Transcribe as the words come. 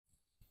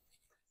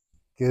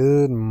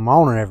Good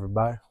morning,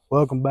 everybody.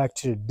 Welcome back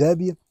to the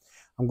W.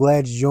 I'm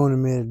glad you're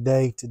joining me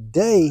today.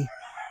 Today,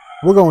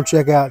 we're going to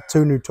check out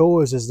two new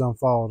toys that's done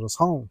followed us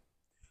home.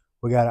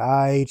 We got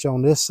an IH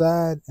on this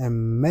side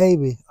and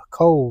maybe a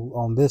Cole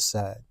on this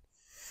side.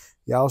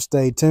 Y'all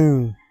stay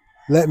tuned.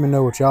 Let me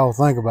know what y'all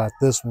think about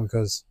this one,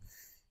 because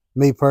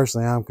me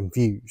personally, I'm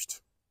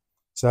confused.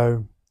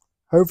 So,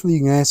 hopefully you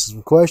can answer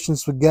some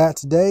questions we got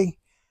today,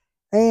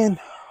 and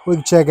we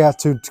can check out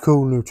two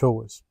cool new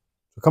toys.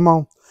 So come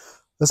on,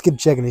 let's get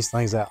checking these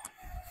things out.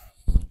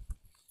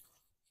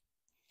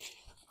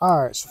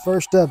 Alright, so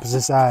first up is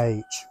this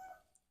IH.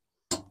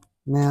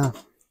 Now,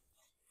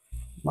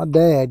 my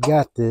dad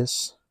got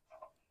this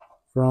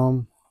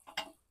from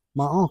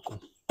my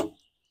uncle.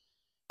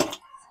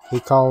 He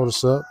called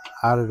us up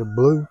out of the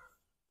blue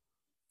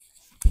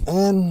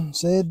and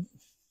said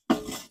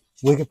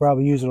we could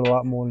probably use it a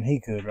lot more than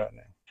he could right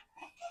now.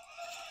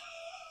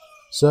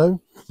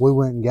 So, we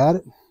went and got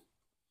it.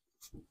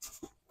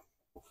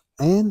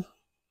 And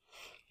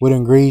we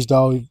done greased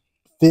all the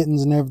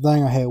fittings and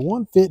everything. I had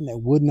one fitting that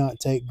would not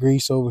take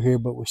grease over here,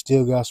 but we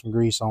still got some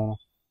grease on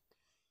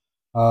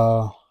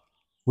them.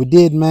 We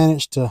did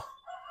manage to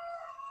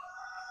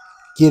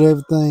get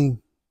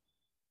everything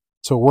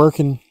to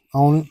working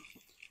on it.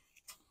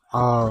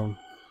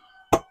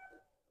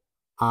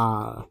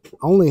 I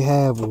only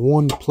have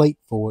one plate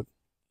for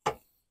it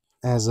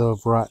as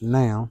of right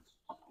now.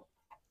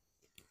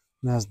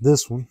 And that's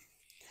this one.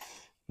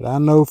 But I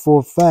know for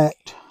a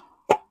fact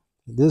that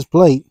this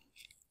plate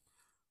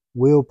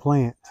will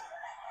plant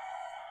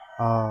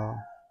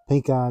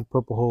pink-eyed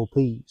purple hull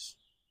peas.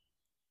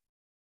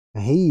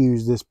 And he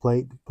used this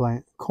plate to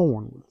plant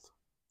corn with.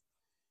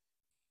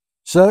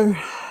 So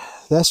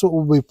that's what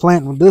we'll be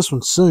planting with this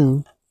one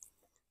soon.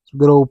 Some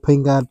good old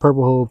pink-eyed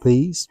purple hull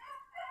peas.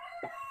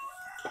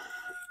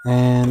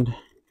 And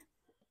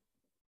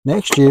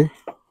next year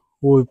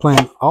we'll be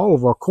planting all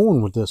of our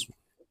corn with this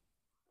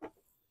one.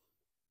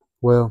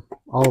 Well,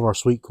 all of our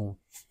sweet corn.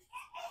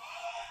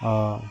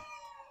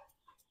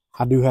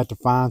 I do have to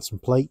find some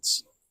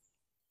plates.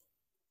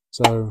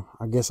 So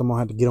I guess I'm going to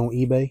have to get on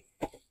eBay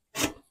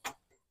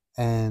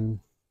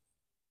and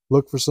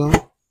look for some.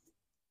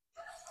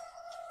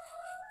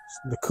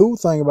 The cool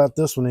thing about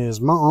this one is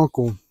my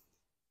uncle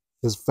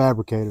is a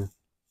fabricator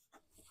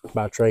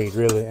by trade,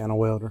 really, and a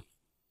welder.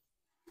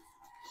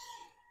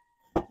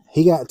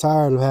 He got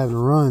tired of having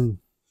to run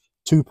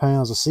 2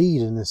 pounds of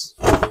seed in this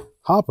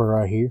hopper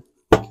right here.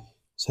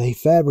 So he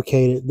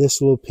fabricated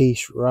this little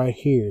piece right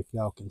here, if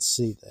y'all can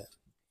see that.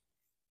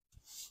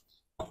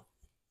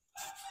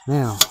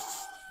 Now,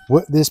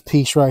 what this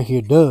piece right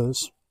here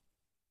does,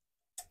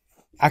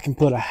 I can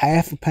put a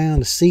half a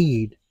pound of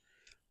seed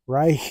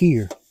right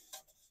here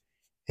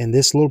in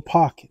this little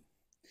pocket,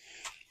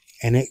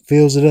 and it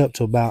fills it up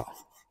to about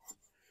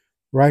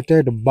right there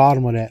at the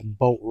bottom of that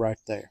bolt right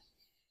there.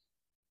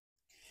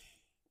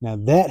 Now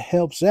that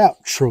helps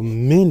out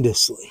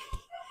tremendously.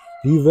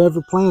 If you've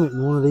ever planted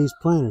in one of these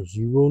planters,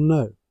 you will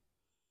know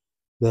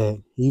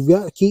that you've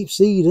got to keep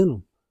seed in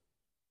them.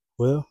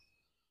 Well,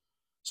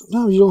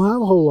 sometimes you don't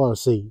have a whole lot of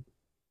seed.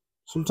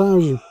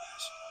 Sometimes you're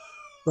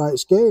right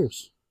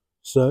scarce.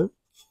 So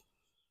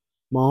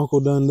my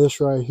uncle done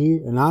this right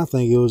here, and I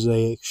think it was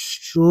a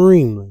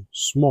extremely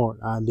smart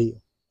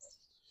idea.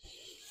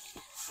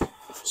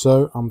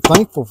 So I'm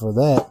thankful for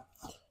that.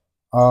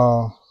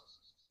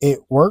 It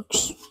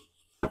works.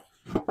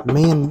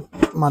 Me and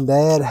my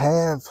dad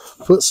have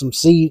put some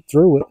seed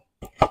through it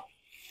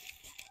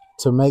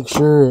to make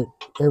sure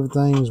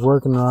everything's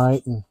working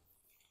right and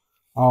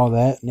all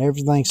that, and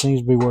everything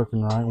seems to be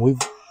working right. And like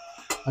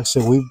I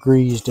said, we've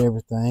greased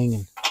everything,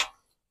 and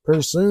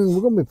pretty soon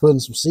we're gonna be putting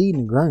some seed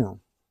in the ground.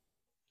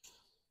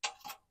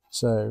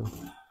 So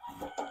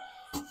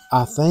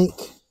I think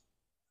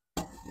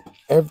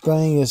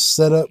everything is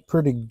set up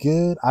pretty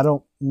good. I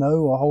don't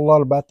know a whole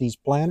lot about these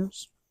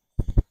planters.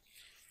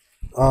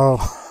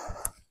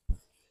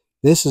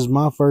 This is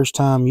my first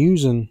time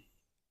using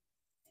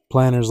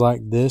planters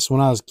like this.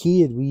 When I was a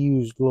kid, we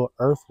used a little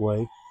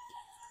Earthway,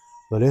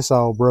 but it's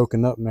all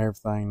broken up and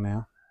everything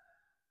now.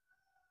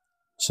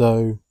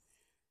 So,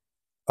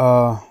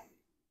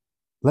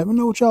 let me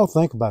know what y'all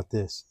think about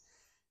this.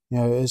 You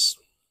know,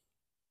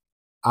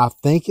 I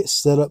think it's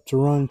set up to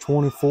run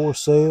 24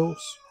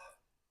 cells.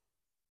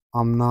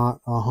 I'm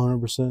not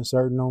 100%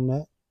 certain on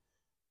that.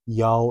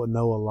 Y'all would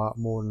know a lot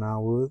more than I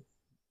would.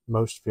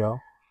 Most of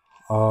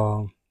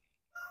y'all.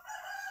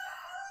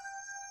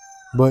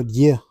 But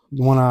yeah,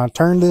 when I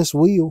turn this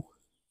wheel,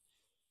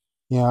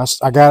 I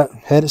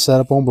had it set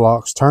up on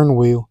blocks, turn the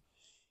wheel,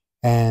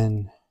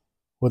 and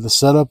with the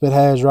setup it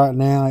has right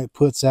now, it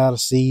puts out a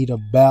seed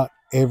about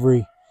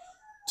every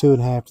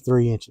 2.5 to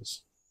 3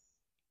 inches.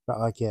 About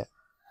like that.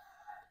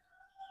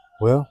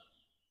 Well,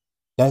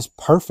 that's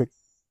perfect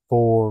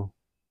for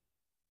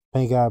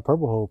pink-eyed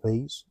purple hull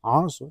peas,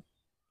 honestly.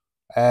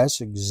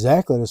 That's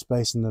exactly the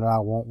spacing that I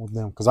want with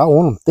them, because I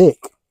want them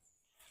thick.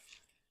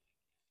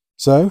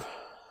 So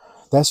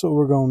that's what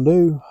we're gonna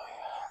do.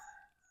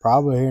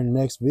 Probably here in the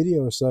next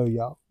video or so,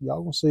 y'all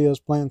gonna see us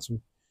plant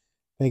some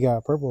pink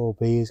eye purple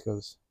peas,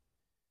 because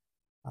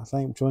I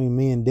think between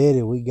me and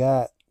Daddy we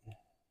got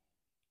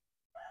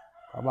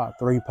about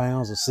 3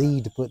 pounds of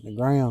seed to put in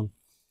the ground.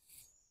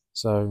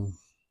 So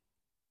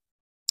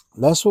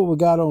that's what we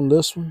got on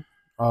this one.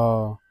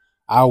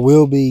 I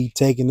will be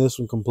taking this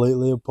one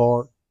completely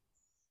apart.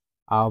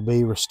 I'll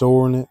be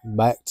restoring it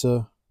back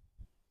to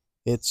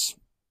its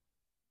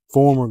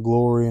former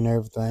glory and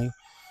everything.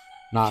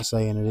 Not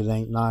saying that it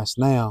ain't nice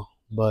now,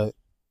 but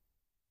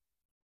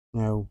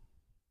you know,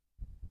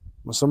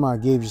 when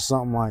somebody gives you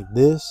something like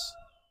this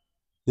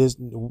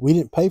we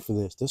didn't pay for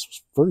this. This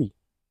was free.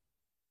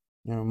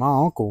 You know,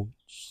 my uncle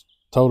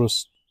told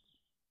us,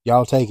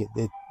 y'all take it.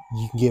 You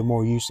can get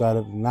more use out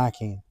of it than I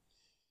can.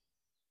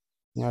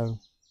 You know,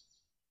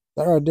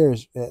 that right there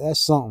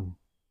that's something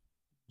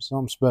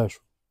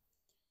special.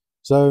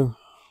 So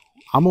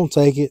I'm gonna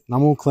take it and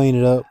I'm gonna clean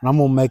it up and I'm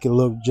gonna make it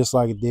look just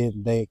like it did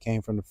the day it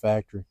came from the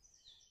factory.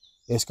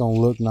 It's gonna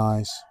look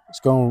nice. It's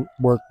gonna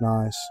work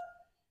nice.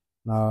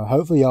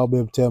 Hopefully y'all be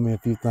able to tell me a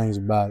few things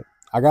about it.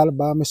 I gotta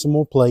buy me some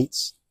more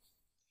plates.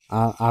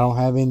 I don't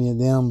have any of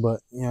them,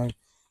 but you know,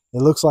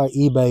 it looks like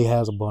eBay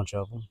has a bunch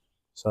of them.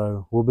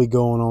 So we'll be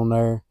going on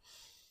there,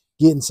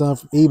 getting some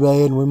from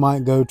eBay, and we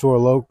might go to our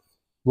local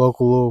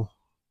little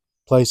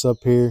place up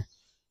here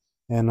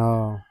in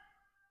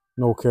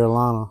North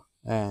Carolina,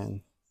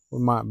 and we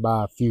might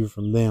buy a few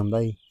from them.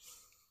 They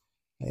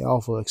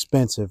awful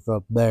expensive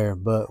up there,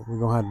 but we're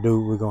gonna have to do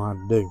what we're gonna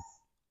have to do.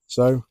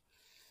 So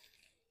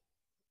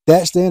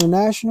that's the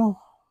International.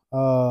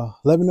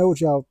 Let me know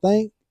what y'all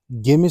think.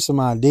 Give me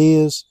some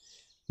ideas.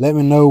 Let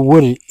me know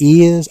what it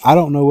is. I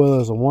don't know whether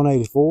it's a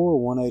 184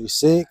 or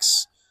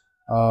 186.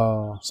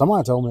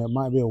 Somebody told me it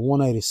might be a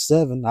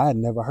 187. I had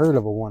never heard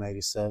of a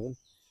 187.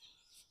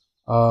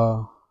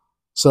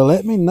 So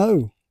let me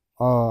know.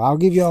 I'll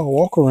give y'all a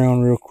walk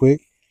around real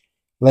quick.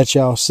 Let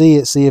y'all see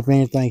it. See if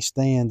anything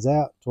stands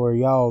out to where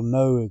y'all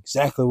know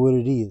exactly what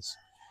it is.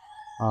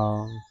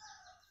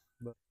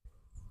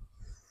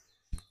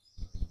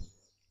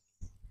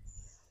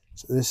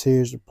 So this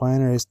here's the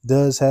planter. It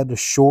does have the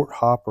short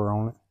hopper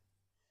on it.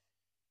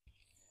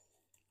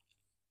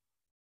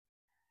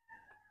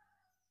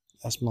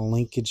 That's my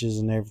linkages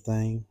and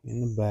everything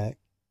in the back.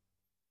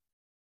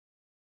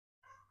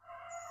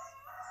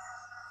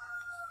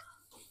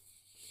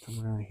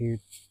 Come around here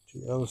to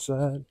the other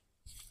side.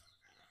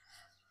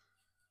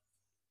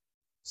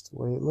 That's the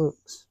way it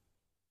looks.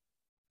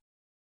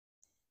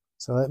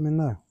 So let me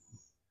know.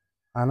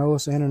 I know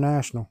it's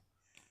International,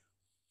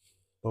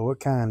 but what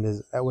kind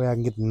is it? That way I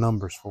can get the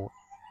numbers for it.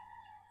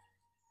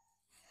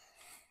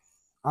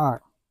 All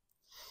right.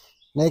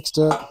 Next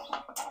up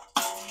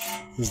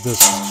is this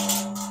one.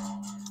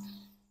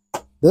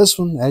 This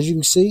one, as you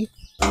can see,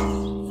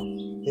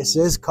 it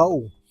says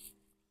coal,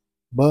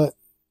 but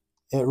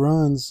it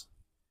runs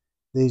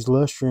these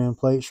Lustrian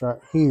plates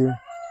right here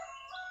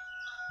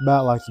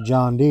about like the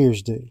John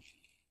Deere's do.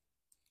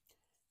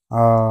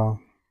 So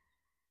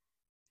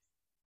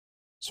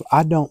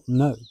I don't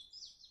know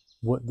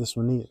what this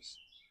one is.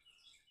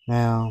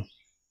 Now,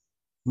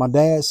 my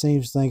dad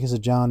seems to think it's a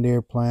John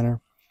Deere planter.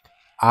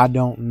 I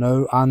don't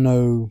know. I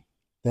know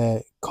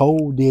that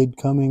coal did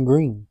come in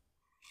green.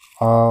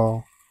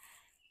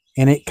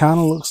 And it kind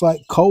of looks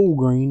like coal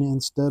green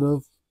instead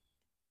of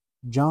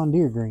John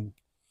Deere green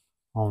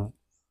on it.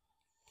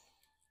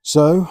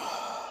 So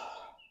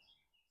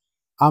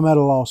I'm at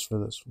a loss for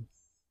this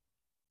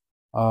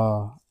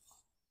one.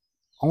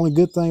 Only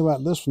good thing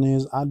about this one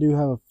is I do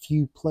have a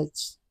few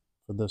plates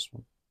for this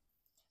one.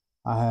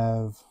 I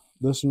have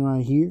this one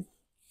right here,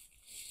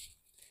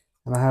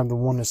 and I have the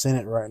one that's in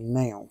it right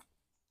now.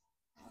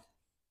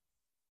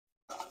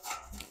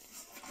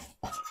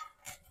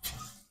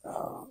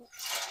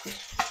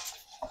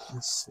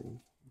 Let's see.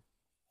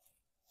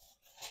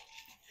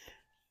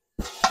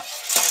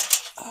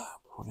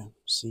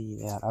 See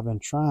that I've been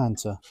trying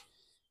to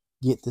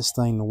get this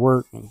thing to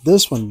work, and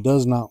this one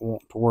does not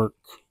want to work.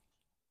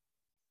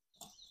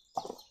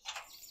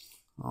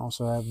 I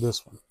also have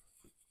this one.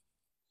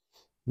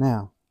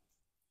 Now,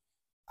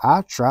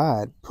 I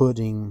tried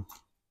putting,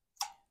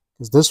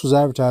 because this was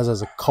advertised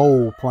as a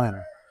coal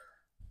planter,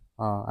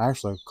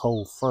 actually a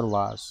coal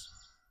fertilized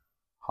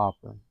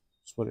hopper.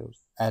 That's what it was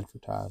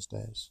advertised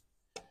as.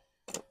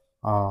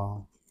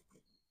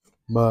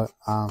 But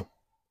I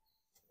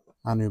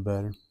knew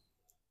better.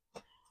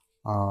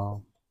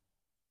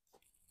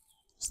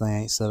 This thing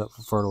ain't set up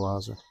for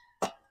fertilizer.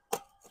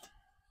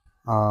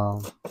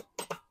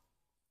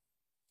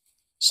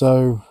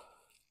 So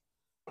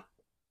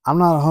I'm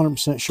not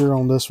 100% sure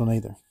on this one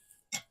either.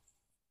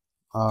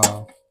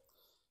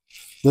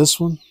 This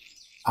one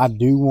I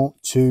do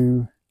want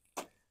to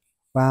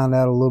find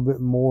out a little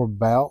bit more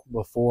about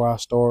before I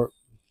start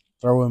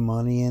throwing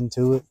money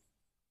into it,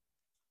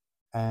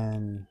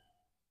 and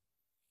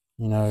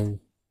you know,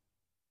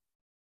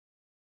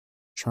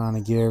 trying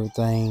to get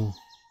everything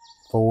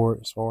for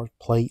it as far as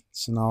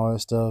plates and all that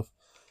stuff.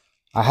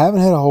 I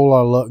haven't had a whole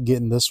lot of luck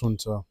getting this one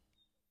to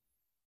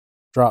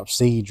drop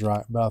seeds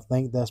right, but I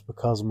think that's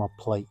because of my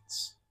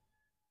plates.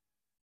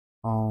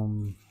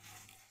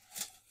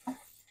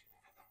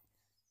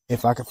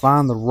 if I could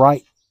find the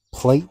right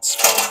plates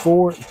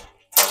for it,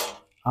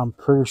 I'm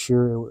pretty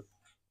sure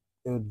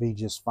it would be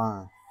just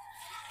fine.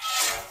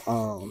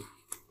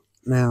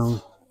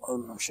 Now, let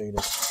me show you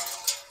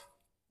this.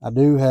 I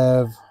do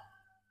have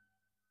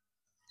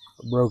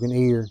a broken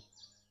ear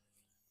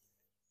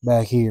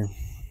back here.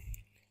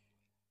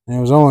 And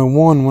there was only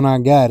one when I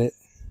got it.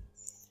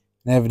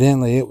 And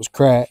evidently it was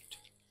cracked.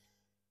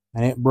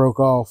 And it broke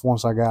off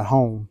once I got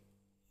home.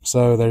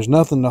 So there's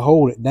nothing to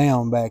hold it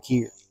down back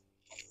here.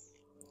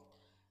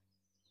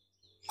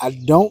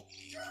 I'm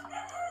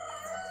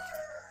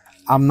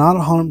not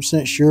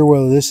 100% sure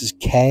whether this is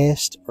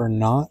cast or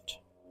not.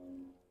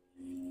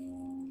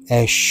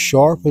 As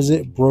sharp as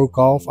it broke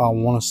off, I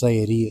want to say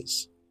it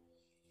is.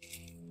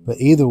 But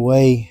either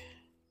way,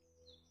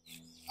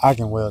 I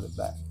can weld it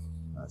back.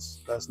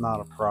 That's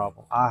not a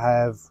problem. I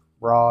have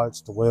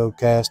rods to weld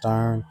cast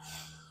iron,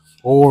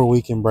 or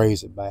we can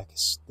braze it back.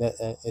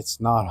 It's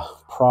not a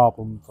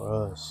problem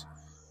for us.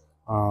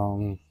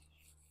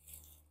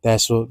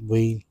 That's what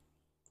we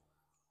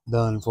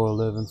done for a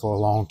living for a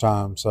long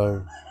time.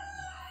 So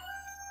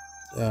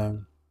that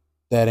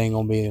ain't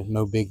gonna be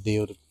no big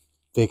deal to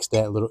fix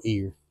that little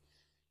ear.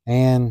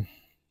 And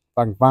if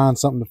I can find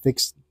something to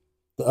fix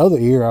the other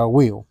ear, I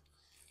will.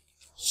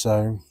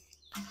 So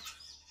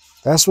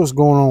that's what's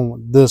going on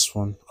with this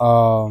one.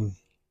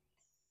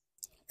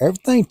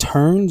 Everything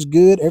turns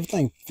good.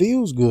 Everything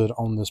feels good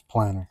on this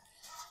planter.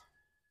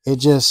 It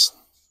just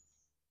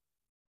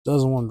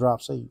doesn't want to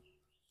drop seed.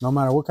 No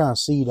matter what kind of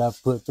seed I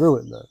put through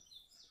it, though.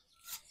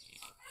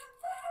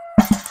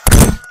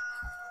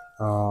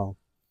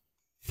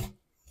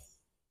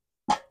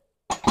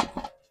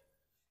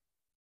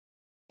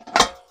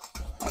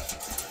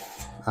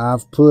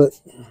 I've put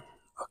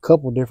a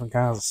couple different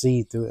kinds of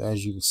seed through it,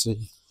 as you can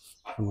see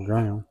from the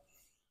ground.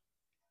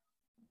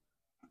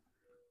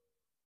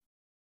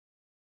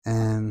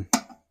 And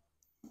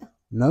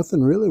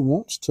nothing really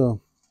wants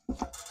to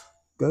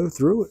go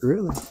through it,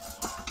 really.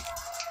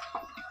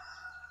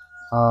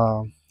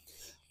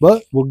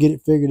 But we'll get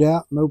it figured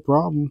out, no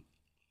problem.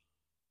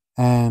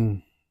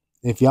 And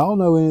if y'all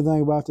know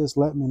anything about this,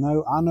 let me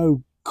know. I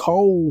know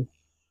Cole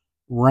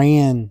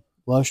ran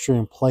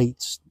luster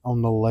plates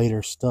on the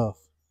later stuff,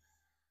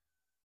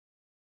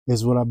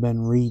 is what I've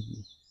been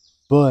reading.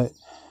 But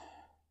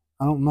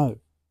I don't know.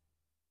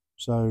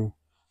 So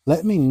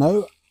let me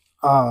know.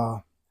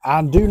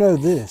 I do know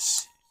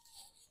this.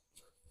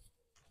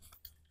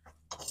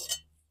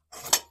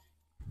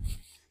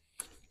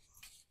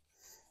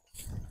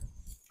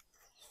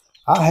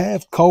 I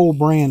have Cole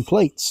brand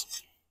plates.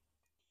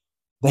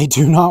 They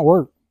do not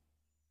work.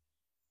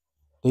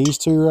 These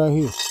two right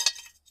here.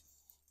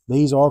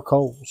 These are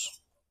Coles.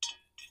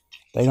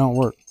 They don't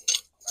work.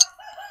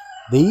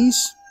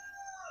 These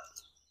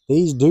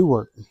do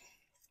work.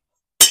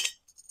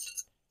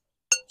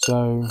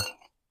 So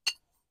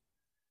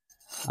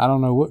I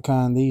don't know what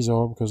kind these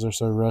are because they're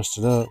so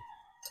rusted up.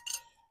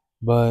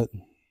 But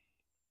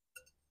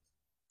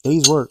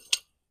these work.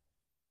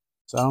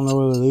 So I don't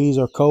know whether these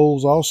are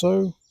Coles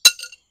also,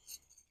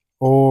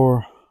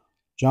 or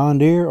John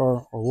Deere,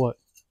 or what.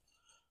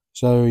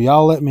 So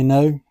y'all let me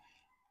know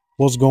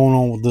what's going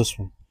on with this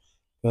one,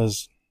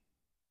 because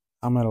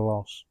I'm at a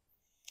loss.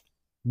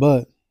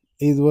 But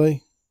either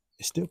way,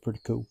 it's still pretty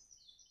cool,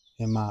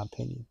 in my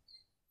opinion.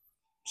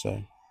 So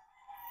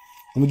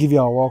let me give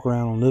y'all a walk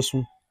around on this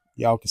one.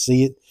 Y'all can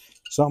see it.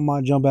 Something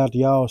might jump out to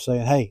y'all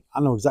saying, hey,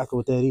 I know exactly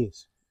what that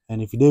is.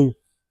 And if you do,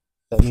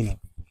 let me know.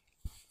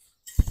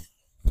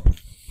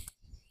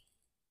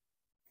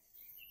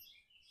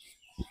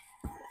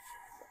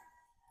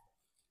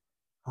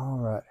 All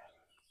right.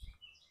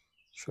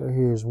 So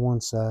here is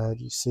one side.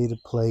 You see the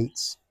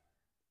plates.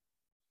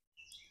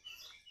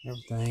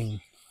 Everything. You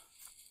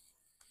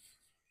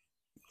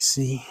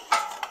see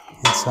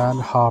inside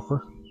the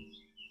hopper.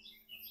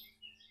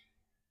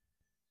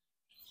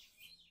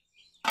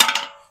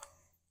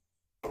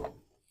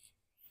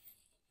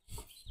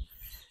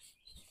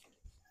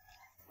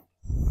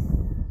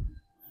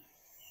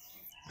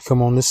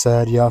 Come on this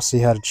side, y'all see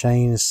how the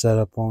chain is set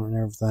up on it and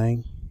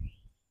everything.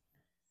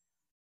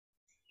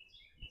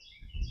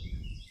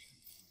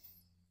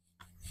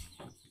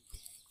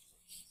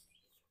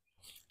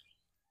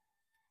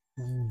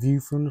 And view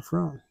from the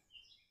front.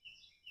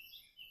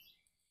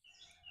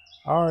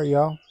 Alright,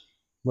 y'all.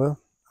 Well,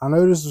 I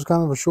know this was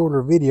kind of a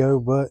shorter video,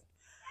 but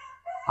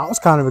I was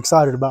kind of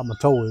excited about my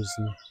toys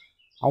and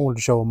I wanted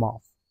to show them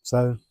off.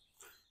 So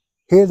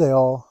here they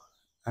are.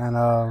 And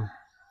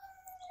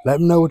let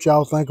me know what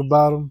y'all think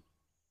about them.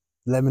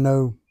 Let me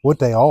know what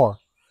they are.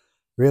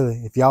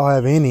 Really, if y'all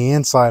have any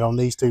insight on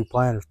these two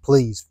planters,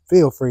 please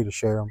feel free to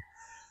share them.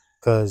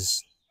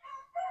 Because,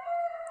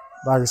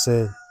 like I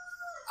said,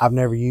 I've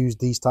never used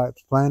these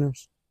types of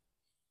planters.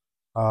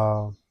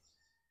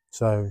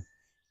 So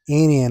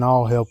any and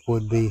all help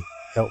would be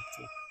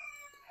helpful.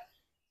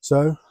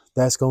 So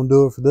that's going to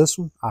do it for this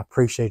one. I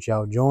appreciate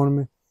y'all joining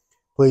me.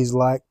 Please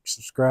like,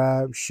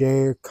 subscribe,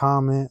 share,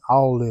 comment,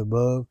 all of the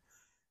above.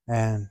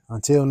 And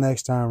until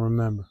next time,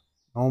 remember,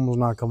 normal's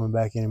not coming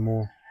back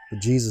anymore, but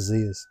Jesus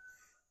is.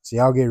 So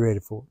y'all get ready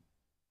for it.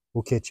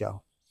 We'll catch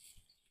y'all.